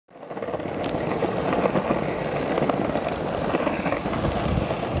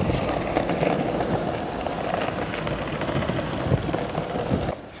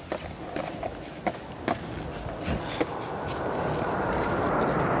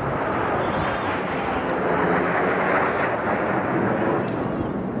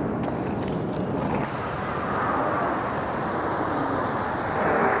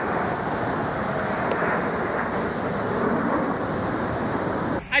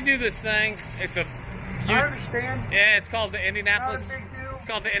I do this thing. It's a. I understand. Yeah, it's called the Indianapolis. Not a big deal. It's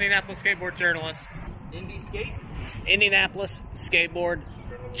called the Indianapolis Skateboard Journalist. Indy skate? Indianapolis Skateboard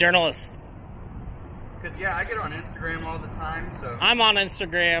Journalist. Because, yeah, I get on Instagram all the time, so... I'm on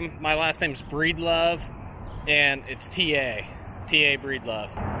Instagram. My last name's Breedlove, and it's TA. TA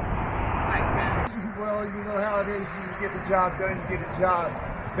Breedlove. Nice, man. Well, you know how it is. You get the job done, you get the job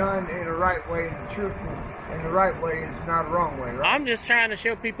done in the right way, and the truth in the right way is not a wrong way, right? I'm just trying to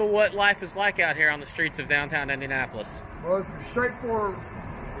show people what life is like out here on the streets of downtown Indianapolis. Well, if you're straightforward,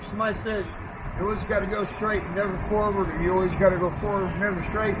 if somebody says you always got to go straight and never forward, or you always got to go forward and never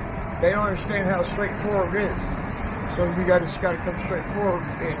straight, they don't understand how straightforward it is. So you just got to come straight forward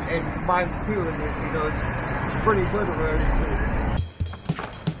and combine the two, and you know it's pretty liberating too.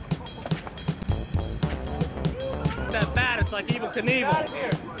 That bad, it's like Evil Knievel. Hey,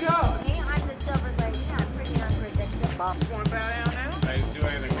 I'm the silver lady. I'm pretty unpredictable. Going bow down now? I didn't do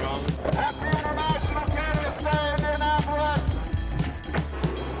anything wrong. Happy International Cannabis Day in Indianapolis!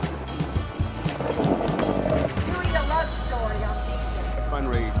 Doing a love story on Jesus.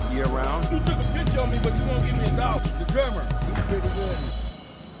 Fundraise year round. You took a picture of me, but you won't give me $1. The drummer, he's pretty good.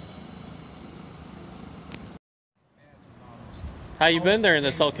 How you been during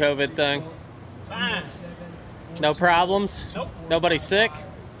this whole COVID thing? Fine. No problems? Nope. Nobody sick?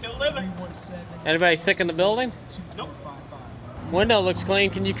 Still living. Anybody sick in the building? Nope. Window looks clean.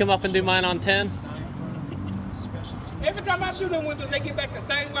 Can you come up and do mine on 10? Every time I do them windows, they get back the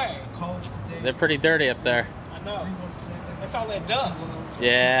same way. They're pretty dirty up there. I know. That's all that does.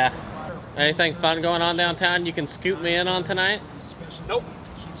 Yeah. Anything fun going on downtown you can scoop me in on tonight? Nope.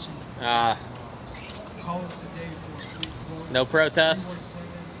 No protest?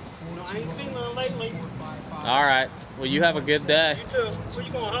 No, I ain't seen none lately. All right. Well, you have a good day. You too. Where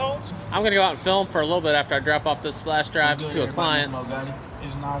you going home? I'm going to go out and film for a little bit after I drop off this flash drive to a client.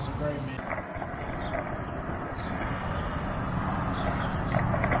 It's Nas a great man.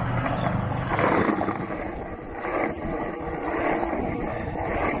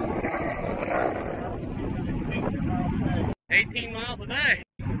 $18 a day.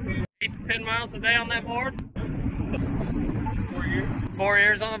 8 to 10 miles a day on that board? 4 years. 4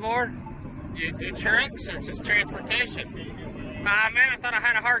 years on the board? You do tricks or just transportation? Ah, man, I thought I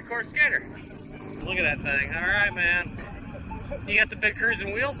had a hardcore skater. Look at that thing. All right, man. You got the big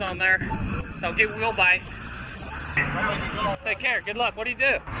cruising wheels on there. Don't get wheel bite. Take care. Good luck. What do you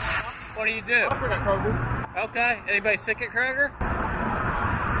do? What do you do? I forgot COVID. Okay. Anybody sick at Kroger?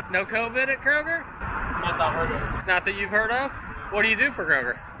 No COVID at Kroger? Not that heard of. Not that you've heard of? What do you do for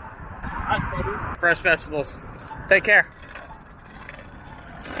Kroger? Ice produce. Fresh vegetables. Take care.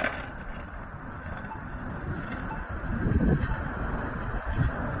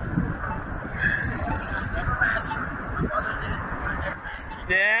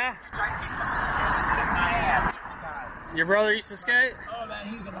 Yeah? Your brother used to skate? Oh man,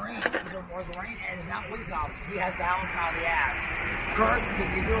 he's a Marine. He was a Marine and he's not a police officer. He has balance on the ass. Kurt,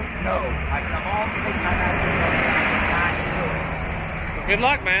 can you do it? No. I come home, take my mask and do it. Good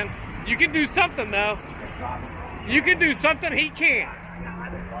luck, man. You can do something, though. You can do something he can't.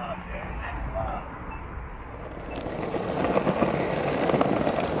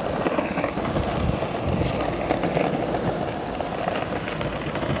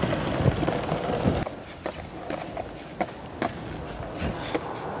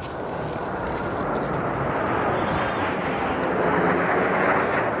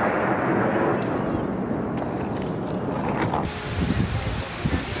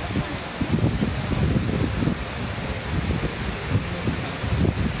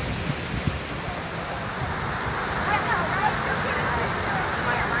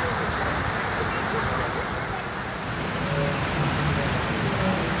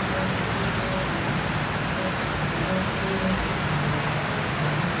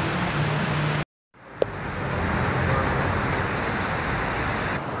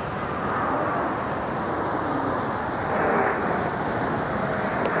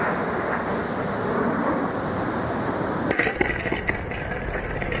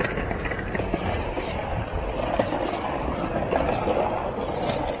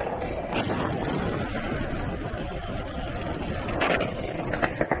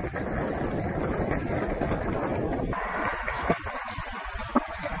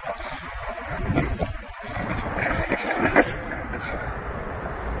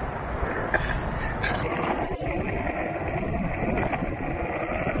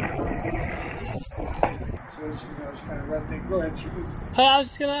 Go ahead, sir. Hey, I was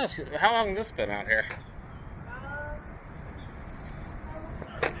just going to ask, how long has this been out here?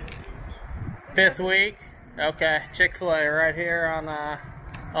 5th week? Okay, Chick-fil-A right here on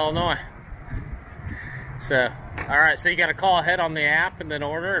Illinois. So, all right. So you got to call ahead on the app and then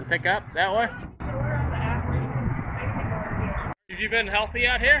order and pick up that way. Have you been healthy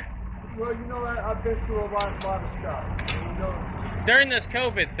out here? Well, you know, I've been through a lot of stuff. You know, During this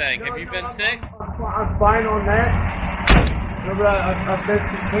COVID thing, have you been sick? I'm fine on that. Remember, I've been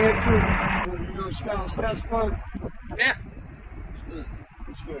through cancer. You know, Scott's test part. Yeah.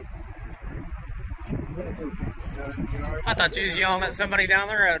 It's good. I thought you was yelling at somebody down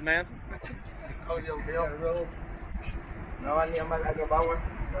the road, man. Oh, yo, Bill. No, I gotta go buy one.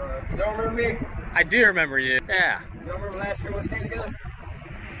 You don't remember me? I do remember you. Yeah. You don't remember last year we stayed together?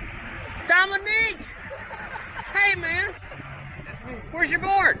 Dominique! Hey, man. That's me. Where's your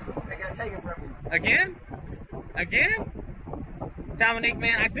board? They gotta take it from me. Again? Again? Dominique,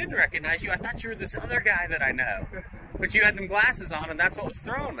 man, I didn't recognize you. I thought you were this other guy that I know. But you had them glasses on, and that's what was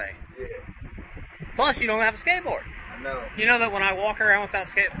throwing me. Yeah. Plus, you don't have a skateboard. No. You know that when I walk around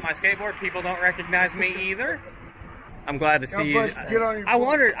without my skateboard, people don't recognize me either? I'm glad to see you.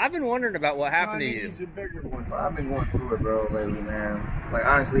 I've been wondering about what happened to you. He's a bigger one. Well, I've been going through it, bro, lately, man. Like,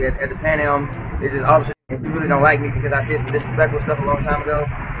 honestly, at the Pan Am, it's just obviously you really don't like me because I said some disrespectful stuff a long time ago.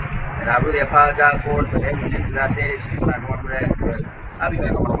 And I really apologize for it, but ever since that I said it, she's not going for that. But I'll be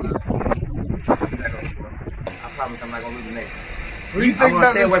back on my wheels. I promise I'm not going to lose the next one. What do you think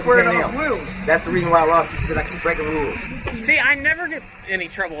about stay away this from squaring Pan off Am. wheels? That's the reason why I lost it, because I keep breaking rules. See, I never get any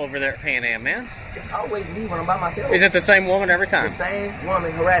trouble over there at Pan Am, man. It's always me when I'm by myself. Is it the same woman every time? The same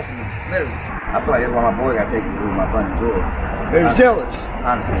woman harassing me, literally. I feel like that's why my boy got taken through my fun and joy. They're jealous.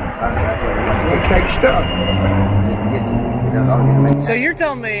 Honestly, I feel like They take stuff. just to get to me. That's all I need to make. So you're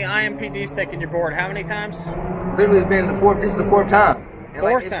telling me IMPD's taking your board how many times? Literally, it's been this is the fourth time. And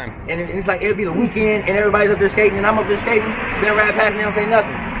Fourth like, time. And it's like it'll be the weekend, and everybody's up there skating, and I'm up there skating. Then ride past me, and don't say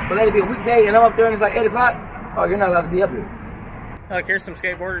nothing. But let it be a weekday, and I'm up there, and it's like 8 o'clock. Oh, you're not allowed to be up here. Look, here's some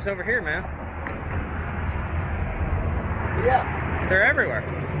skateboarders over here, man. Yeah. They're everywhere.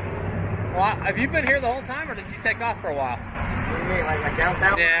 Well, have you been here the whole time, or did you take off for a while? What do you mean, like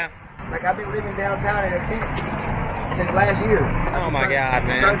downtown? Yeah. Like I've been living downtown in a tent since last year. Oh my God,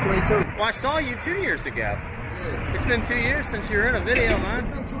 man. Turned 22. Well, I saw you 2 years ago. It's been 2 years since you were in a video, man.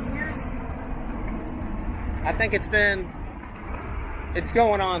 It's been 2 years. I think it's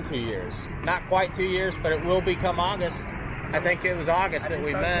going on 2 years. Not quite 2 years, but it will become August. I think it was August that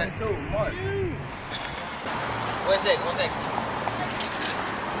we met. 22, March. One second.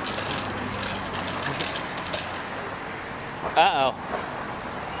 Uh-oh.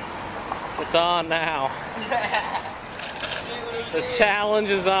 It's on now. The challenge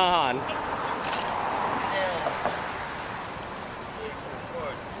is on.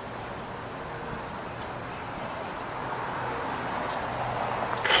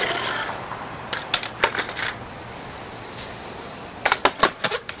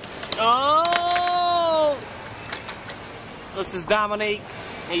 Oh! This is Dominique.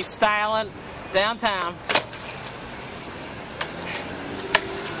 He's styling downtown.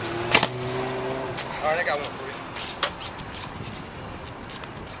 All right, I got one for you.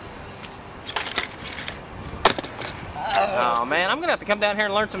 Oh man, I'm gonna have to come down here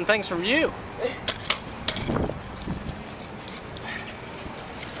and learn some things from you.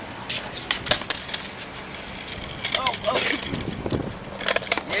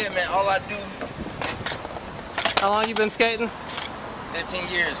 Yeah, man, all I do. How long you been skating? 15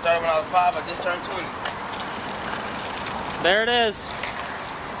 years. Started when I was 5. I just turned 20. There it is.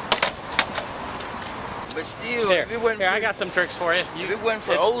 But still, Here, if it wasn't here, for, I got some tricks for you. if it wasn't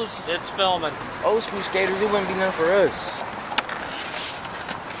for It's filming. old school skaters, it wouldn't be nothing for us.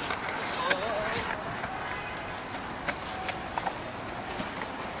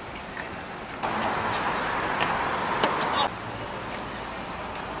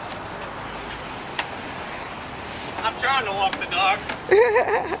 I'm trying to walk the dog.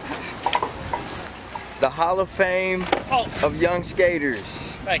 The Hall of Fame Oh, of young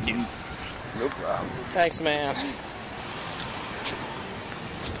skaters. thank you. No problem. Thanks, man.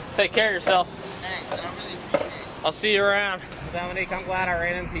 Take care of yourself. Thanks, I really appreciate it. I'll see you around. Dominique, I'm glad I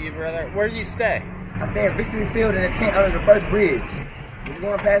ran into you, brother. Where do you stay? I stay at Victory Field in a tent under the first bridge. When you're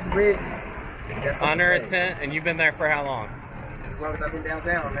going past the bridge, that's where Under I a stay. tent, and you've been there for how long? As long as I've been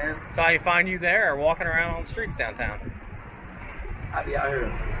downtown, man. So I find you there or walking around on the streets downtown? I be out here.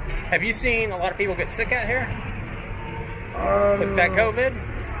 Have you seen a lot of people get sick out here with that COVID?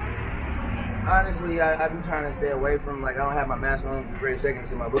 Honestly, I've been trying to stay away from, like, I don't have my mask on for 30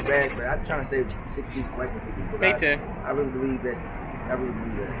 seconds in my book bag, but I'm trying to stay 6 feet away from people. Me too. I really believe that.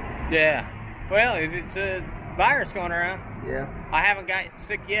 Yeah. Well, it's a virus going around. Yeah, I haven't got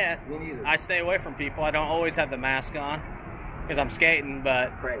sick yet. me neither. I stay away from people. I don't always have the mask on. because I'm skating,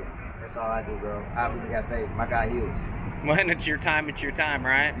 but Pray. That's all I do, bro. I really got faith. My God heals. when it's your time,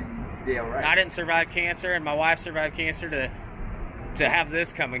 right? Yeah, right. I didn't survive cancer, and my wife survived cancer to have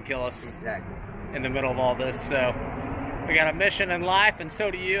this come and kill us Exactly. in the middle of all this. So we got a mission in life, and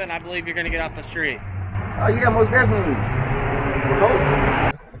so do you, and I believe you're going to get off the street. Oh, yeah, most definitely.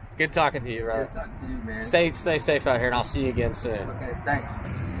 Hope. Good talking to you, brother. Good talking to you, man. Stay safe out here, and I'll see you again soon. Okay, thanks.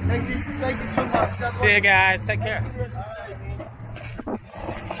 Thank you so much. God See you guys. Take care.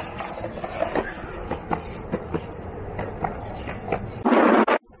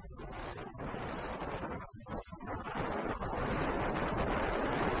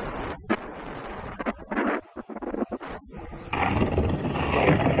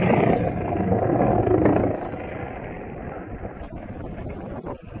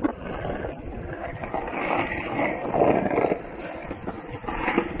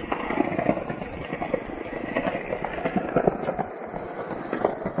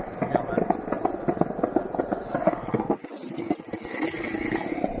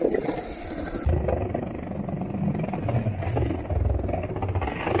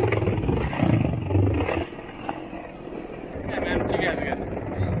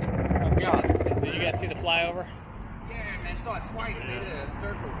 Flyover? Yeah, man, saw it twice. They did a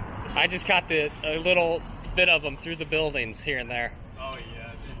circle. I just caught a little bit of them through the buildings here and there. Oh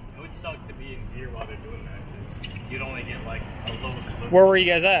yeah, it would suck to be in gear while they're doing that. You'd only get like a low slip. Where were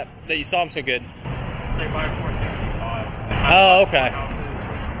you guys at that you saw them so good? It's like by 465. Oh, okay.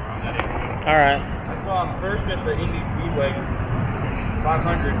 All right. I saw him first at the Indy Speedway,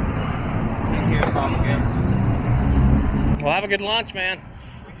 500. And here's Tom again. Well, have a good lunch, man.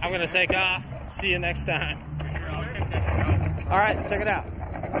 I'm going to take off. See you next time. All right, check it out.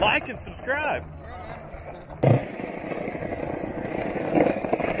 Like and subscribe.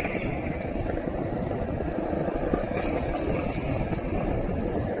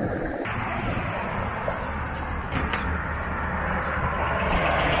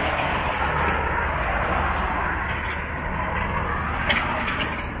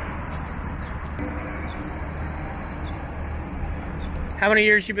 How many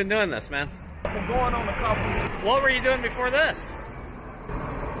years you been doing this, man? I've been going on a couple. What were you doing before this?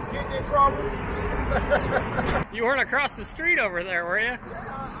 Getting in trouble. You weren't across the street over there, were you? Yeah,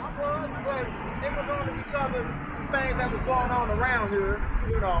 I was, but it was only because of some things that was going on around here,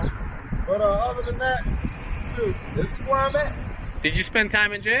 you know. But other than that, shoot, this is where I'm at. Did you spend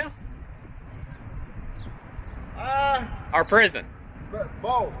time in jail? Or prison? But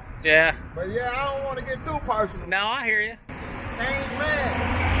both. Yeah. But yeah, I don't want to get too personal. No, I hear you. Changed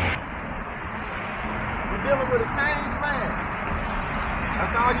man. You're dealing with a changed man.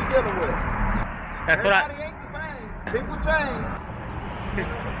 That's all you're dealing with. That's Everybody ain't the same. People change. You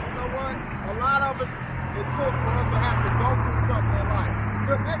know what? A lot of us, it took for us to have to go through something in life.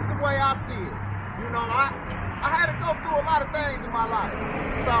 Look, this is the way I see it. You know, I had to go through a lot of things in my life.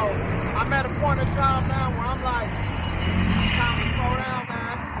 So I'm at a point in time now where I'm like, it's time to slow down,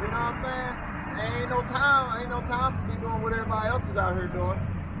 man. You know what I'm saying? Ain't no time for me doing what everybody else is out here doing.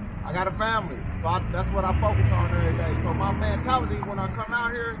 I got a family, so that's what I focus on every day. So my mentality when I come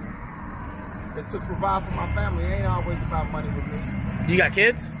out here is to provide for my family. It ain't always about money with me. You got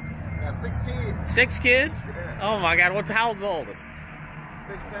kids? I got 6 kids. 6 kids? Yeah. Oh my God! How old's the oldest?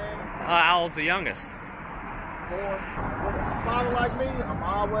 16. How old's the youngest? 4. With a father like me, I'm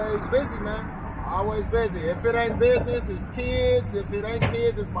always busy, man. Always busy. If it ain't business, it's kids. If it ain't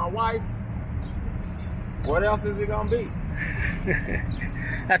kids, it's my wife. What else is it gonna be?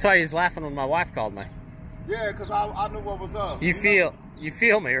 That's why he's laughing when my wife called me. Yeah, because I knew what was up. You feel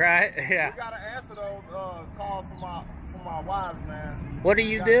me, right? Yeah. We gotta answer those calls from my wives, man. What are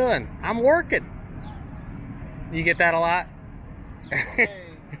you doing? I'm working. You get that a lot? Yeah.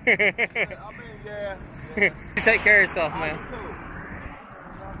 You take care of yourself, man. I do too.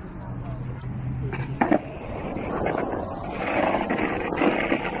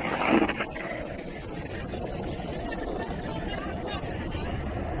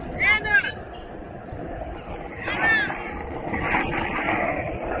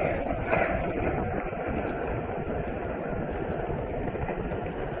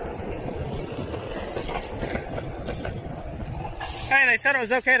 Hey, they said it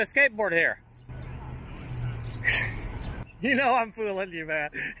was okay to skateboard here. You know I'm fooling you, man.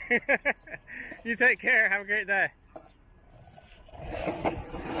 You take care. Have a great day.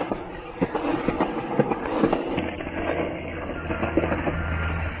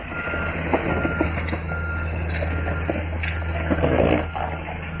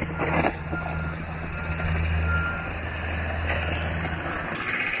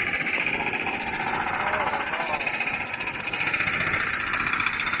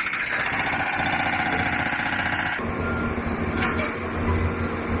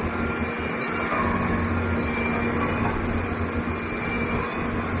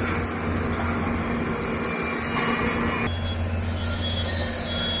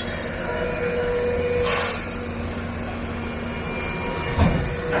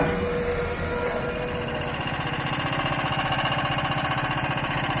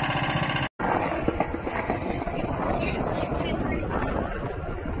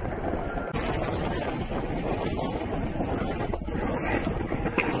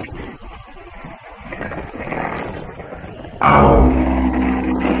 Oh.